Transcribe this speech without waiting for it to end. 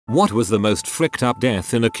What was the most fricked up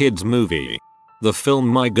death in a kid's movie? The film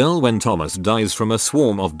My Girl when Thomas dies from a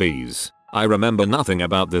swarm of bees. I remember nothing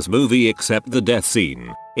about this movie except the death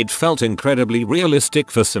scene. It felt incredibly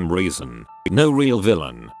realistic for some reason. No real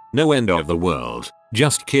villain, no end of the world,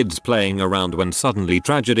 just kids playing around when suddenly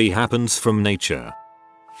tragedy happens from nature.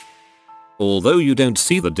 Although you don't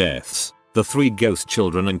see the deaths, the 3 ghost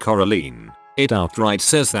children and Coraline, it outright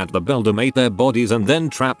says that the builder made their bodies and then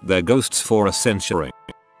trapped their ghosts for a century.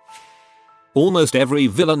 Almost every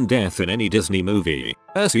villain death in any Disney movie.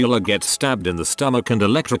 Ursula gets stabbed in the stomach and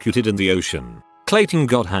electrocuted in the ocean. Clayton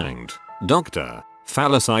got hanged. Dr.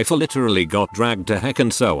 Phallus literally got dragged to heck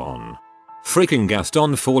and so on. Freaking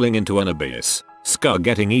Gaston falling into an abyss. Scar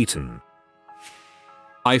getting eaten.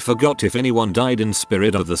 I forgot if anyone died in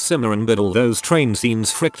Spirit of the Cimarron, but all those train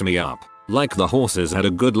scenes fricked me up. Like the horses had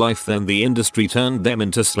a good life, then the industry turned them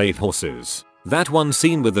into slave horses. That one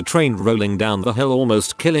scene with the train rolling down the hill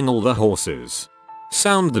almost killing all the horses.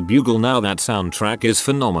 Sound the bugle now, that soundtrack is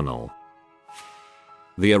phenomenal.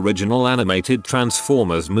 The original animated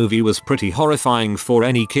Transformers movie was pretty horrifying for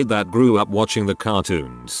any kid that grew up watching the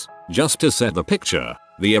cartoons. Just to set the picture,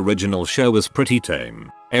 the original show was pretty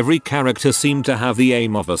tame. Every character seemed to have the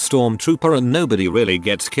aim of a stormtrooper and nobody really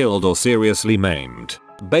gets killed or seriously maimed.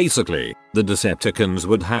 Basically, the Decepticons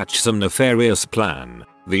would hatch some nefarious plan.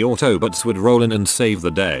 The Autobots would roll in and save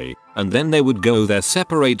the day, and then they would go their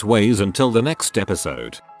separate ways until the next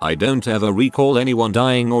episode. I don't ever recall anyone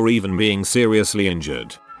dying or even being seriously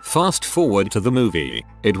injured. Fast forward to the movie,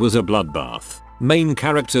 it was a bloodbath. Main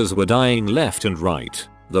characters were dying left and right.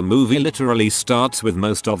 The movie literally starts with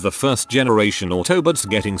most of the first generation Autobots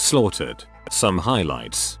getting slaughtered. Some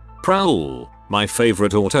highlights. Prowl, my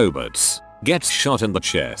favorite Autobots, gets shot in the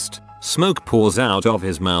chest. Smoke pours out of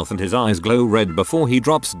his mouth and his eyes glow red before he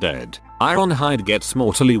drops dead. Ironhide gets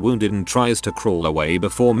mortally wounded and tries to crawl away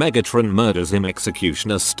before Megatron murders him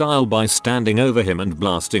executioner style by standing over him and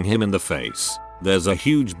blasting him in the face. There's a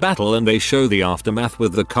huge battle and they show the aftermath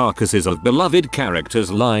with the carcasses of beloved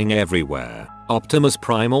characters lying everywhere. Optimus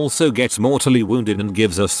Prime also gets mortally wounded and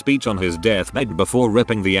gives a speech on his deathbed before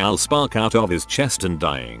ripping the Allspark out of his chest and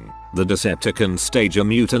dying. The Decepticons stage a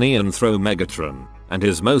mutiny and throw Megatron and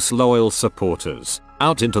his most loyal supporters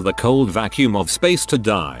out into the cold vacuum of space to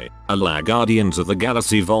die. A la Guardians of the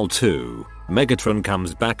Galaxy Vol 2. Megatron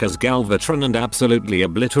comes back as Galvatron and absolutely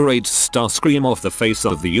obliterates Starscream off the face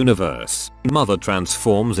of the universe. Mother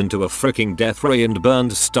transforms into a freaking death ray and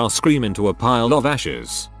burns Starscream into a pile of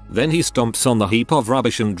ashes. Then he stomps on the heap of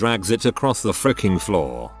rubbish and drags it across the freaking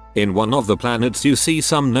floor. In one of the planets you see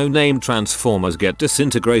some no-name Transformers get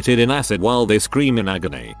disintegrated in acid while they scream in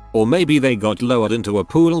agony. Or maybe they got lowered into a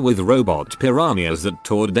pool with robot piranhas that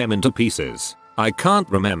tore them into pieces. I can't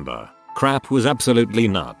remember. Crap was absolutely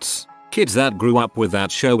nuts. Kids that grew up with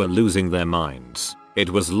that show were losing their minds. It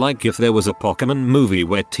was like if there was a Pokémon movie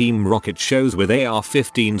where Team Rocket shows with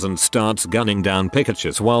AR-15s and starts gunning down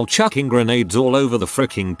Pikachus while chucking grenades all over the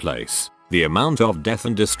freaking place. The amount of death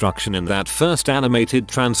and destruction in that first animated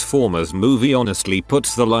Transformers movie honestly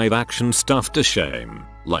puts the live action stuff to shame.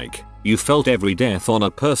 Like, you felt every death on a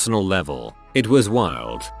personal level. It was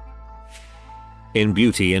wild. In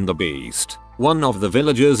Beauty and the Beast, one of the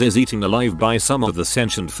villagers is eaten alive by some of the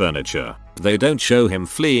sentient furniture. They don't show him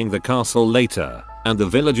fleeing the castle later, and the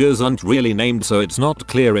villagers aren't really named, so it's not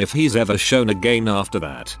clear if he's ever shown again after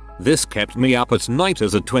that. This kept me up at night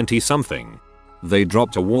as a 20-something. They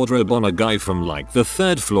dropped a wardrobe on a guy from like the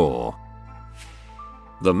 3rd floor.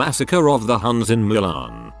 The massacre of the Huns in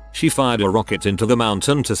Milan. She fired a rocket into the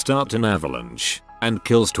mountain to start an avalanche and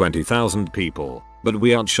kills 20,000 people. But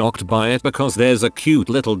we aren't shocked by it because there's a cute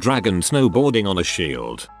little dragon snowboarding on a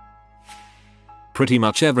shield. Pretty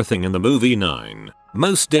much everything in the movie 9.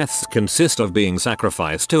 Most deaths consist of being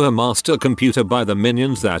sacrificed to a master computer by the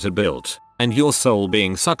minions that it built, and your soul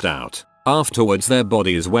being sucked out. Afterwards their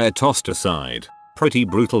bodies were tossed aside. Pretty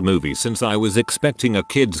brutal movie since I was expecting a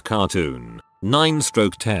kid's cartoon.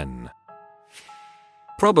 9/10.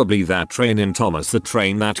 Probably that train in Thomas the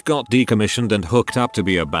Train that got decommissioned and hooked up to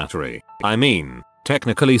be a battery. I mean,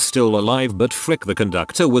 technically still alive, but frick, the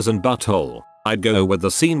conductor was an butthole. I'd go with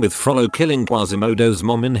the scene with Frollo killing Quasimodo's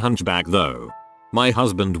mom in Hunchback though. My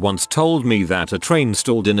husband once told me that a train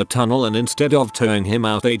stalled in a tunnel and instead of towing him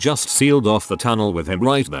out they just sealed off the tunnel with him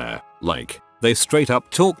right there. Like, they straight up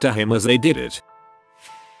talked to him as they did it.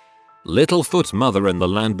 Littlefoot mother in The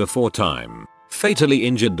Land Before Time. Fatally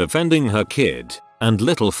injured defending her kid, and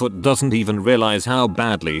Littlefoot doesn't even realize how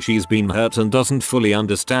badly she's been hurt and doesn't fully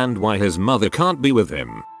understand why his mother can't be with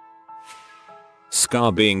him.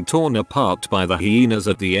 Scar being torn apart by the hyenas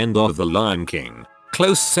at the end of The Lion King.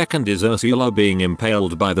 Close second is Ursula being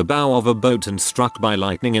impaled by the bow of a boat and struck by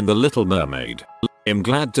lightning in The Little Mermaid. I'm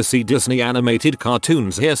glad to see Disney animated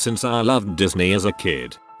cartoons here since I loved Disney as a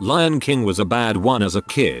kid. Lion King was a bad one as a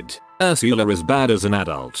kid. Ursula is bad as an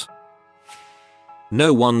adult.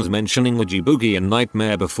 No one's mentioning Oogie Boogie in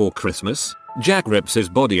Nightmare Before Christmas. Jack rips his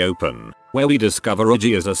body open, where we discover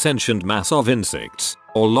Oogie is a sentient mass of insects,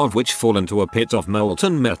 all of which fall into a pit of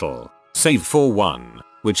molten metal, save for one,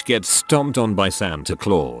 which gets stomped on by Santa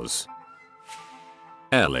Claus.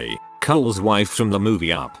 Ellie, Cole's wife from the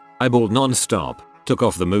movie Up, eyeballed non-stop, took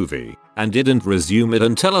off the movie, and didn't resume it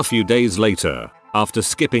until a few days later, after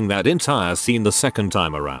skipping that entire scene the second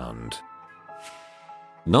time around.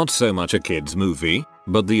 Not so much a kids movie,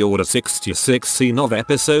 but the Order 66 scene of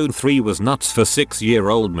episode 3 was nuts for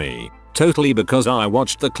 6-year-old me. Totally because I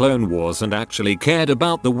watched the Clone Wars and actually cared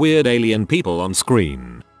about the weird alien people on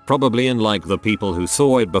screen. Probably unlike the people who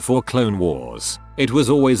saw it before Clone Wars. It was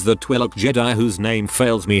always the Twi'lek Jedi whose name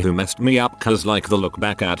fails me who messed me up, cause like the look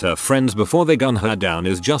back at her friends before they gun her down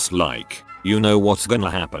is just like, you know what's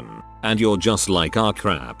gonna happen, and you're just like, ah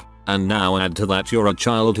crap. And now add to that you're a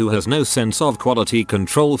child who has no sense of quality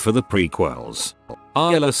control for the prequels.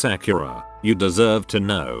 Ayla Sakura, you deserve to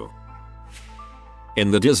know.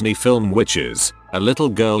 In the Disney film Witches, a little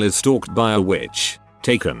girl is stalked by a witch,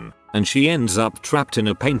 taken, and she ends up trapped in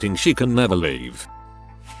a painting she can never leave.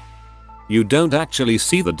 You don't actually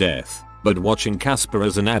see the death, but watching Casper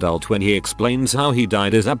as an adult when he explains how he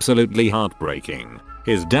died is absolutely heartbreaking.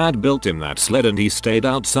 His dad built him that sled and he stayed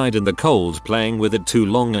outside in the cold playing with it too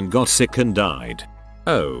long and got sick and died.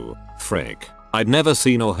 Oh, frick. I'd never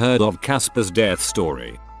seen or heard of Casper's death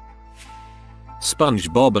story.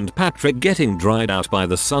 SpongeBob and Patrick getting dried out by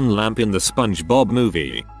the sun lamp in the SpongeBob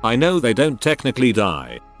movie. I know they don't technically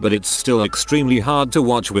die, but it's still extremely hard to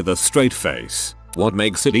watch with a straight face. What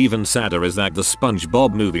makes it even sadder is that the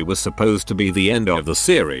SpongeBob movie was supposed to be the end of the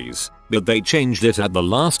series, but they changed it at the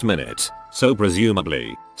last minute, so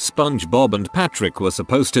presumably, SpongeBob and Patrick were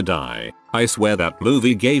supposed to die. I swear that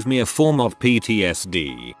movie gave me a form of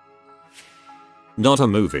PTSD. Not a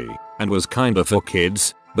movie, and was kinda for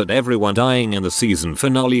kids, but everyone dying in the season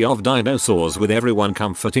finale of Dinosaurs with everyone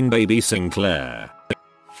comforting baby Sinclair.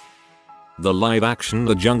 The live action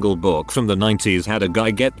The Jungle Book from the 90s had a guy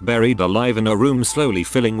get buried alive in a room slowly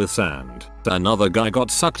filling with sand. Another guy got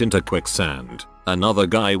sucked into quicksand. Another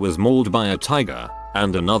guy was mauled by a tiger.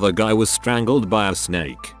 And another guy was strangled by a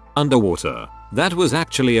snake. Underwater. That was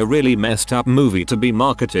actually a really messed up movie to be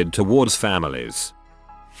marketed towards families.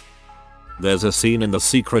 There's a scene in The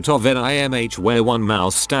Secret of NIMH where one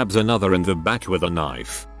mouse stabs another in the back with a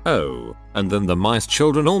knife. Oh, and then the mice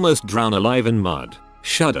children almost drown alive in mud.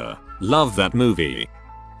 Shudder. Love that movie.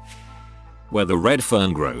 Where the red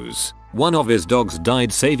fern grows. One of his dogs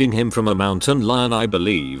died saving him from a mountain lion I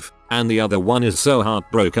believe, and the other one is so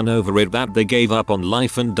heartbroken over it that they gave up on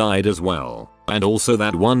life and died as well. And also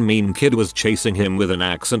that one mean kid was chasing him with an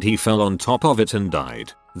axe and he fell on top of it and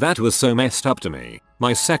died. That was so messed up to me.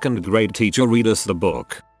 My second grade teacher read us the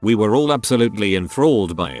book. We were all absolutely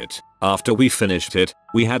enthralled by it. After we finished it,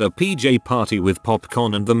 we had a PJ party with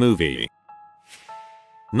popcorn and the movie.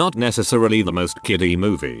 Not necessarily the most kiddie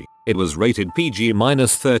movie. It was rated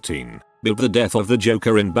PG-13, but the death of the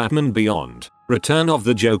Joker in Batman Beyond, Return of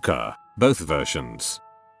the Joker, both versions.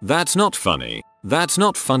 That's not funny. That's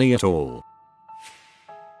not funny at all.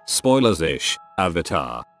 Spoilers-ish.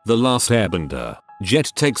 Avatar, The Last Airbender.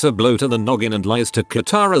 Jet takes a blow to the noggin and lies to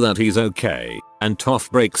Katara that he's okay, and Toph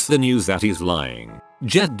breaks the news that he's lying.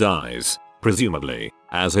 Jet dies, presumably,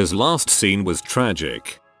 as his last scene was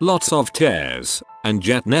tragic. Lots of tears, and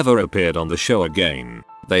Jet never appeared on the show again.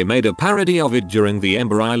 They made a parody of it during the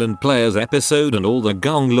Ember Island Players episode and all the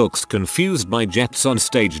gang looks confused by Jet's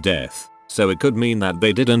onstage death. So it could mean that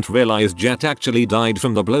they didn't realize Jet actually died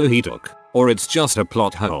from the blow he took, or it's just a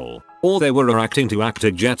plot hole, or they were acting to act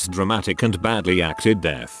Jet's dramatic and badly acted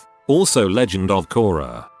death. Also Legend of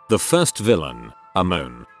Korra, the first villain,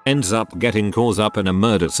 Amon, ends up getting caught up in a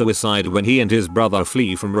murder-suicide when he and his brother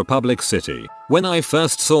flee from Republic City. When I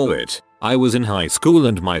first saw it, I was in high school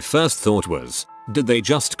and my first thought was, did they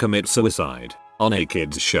just commit suicide on a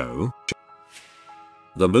kids show?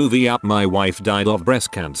 The movie Up. My wife died of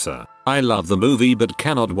breast cancer. I love the movie but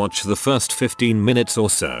cannot watch the first 15 minutes or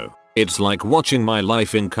so. It's like watching my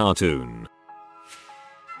life in cartoon.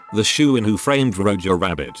 The shoe in Who Framed Roger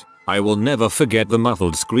Rabbit. I will never forget the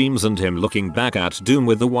muffled screams and him looking back at Doom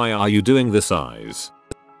with the "why are you doing this" eyes.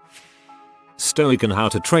 Stoic in How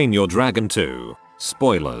to Train Your Dragon 2.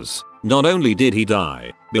 Spoilers. Not only did he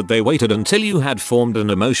die, but they waited until you had formed an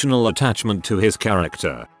emotional attachment to his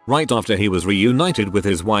character, right after he was reunited with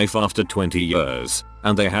his wife after 20 years,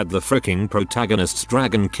 and they had the freaking protagonist's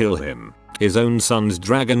dragon kill him. His own son's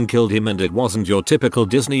dragon killed him, and it wasn't your typical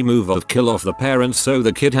Disney move of kill off the parents so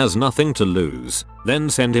the kid has nothing to lose, then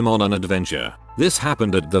send him on an adventure. This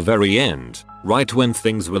happened at the very end, right when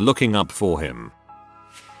things were looking up for him.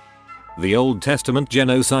 The Old Testament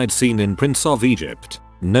genocide scene in Prince of Egypt.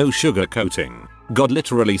 No sugarcoating. God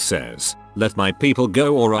literally says, "Let my people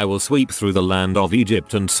go or I will sweep through the land of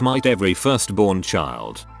Egypt and smite every firstborn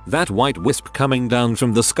child." That white wisp coming down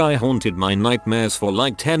from the sky haunted my nightmares for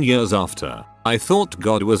like 10 years after. I thought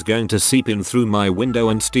God was going to seep in through my window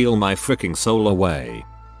and steal my freaking soul away.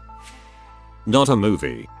 Not a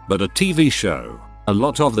movie, but a TV show. A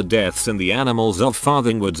lot of the deaths in the Animals of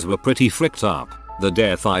Farthingwoods were pretty fricked up. The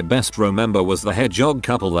death I best remember was the hedgehog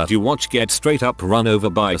couple that you watch get straight up run over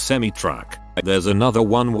by a semi-truck. There's another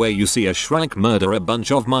one where you see a Shrek murder a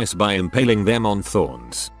bunch of mice by impaling them on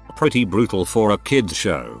thorns. Pretty brutal for a kids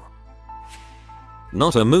show.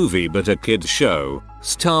 Not a movie but a kids show.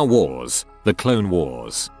 Star Wars, The Clone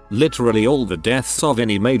Wars. Literally all the deaths of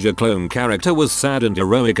any major clone character was sad and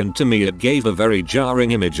heroic, and to me it gave a very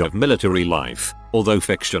jarring image of military life, although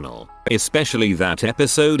fictional. Especially that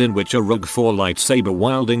episode in which a rogue 4 lightsaber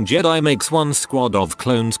wielding Jedi makes one squad of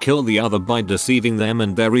clones kill the other by deceiving them,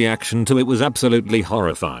 and their reaction to it was absolutely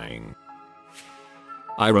horrifying.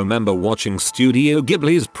 I remember watching Studio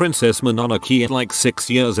Ghibli's Princess Mononoke at like 6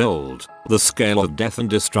 years old. The scale of death and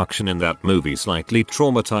destruction in that movie slightly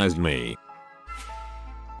traumatized me.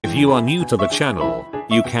 If you are new to the channel,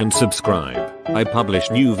 you can subscribe. I publish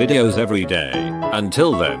new videos every day.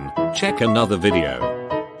 Until then, check another video.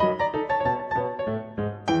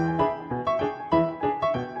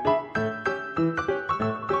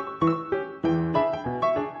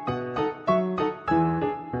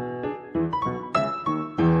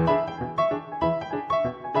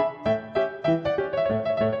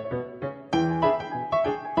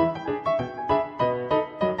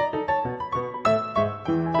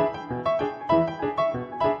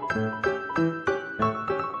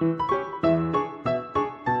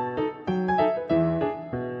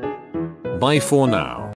 Bye for now.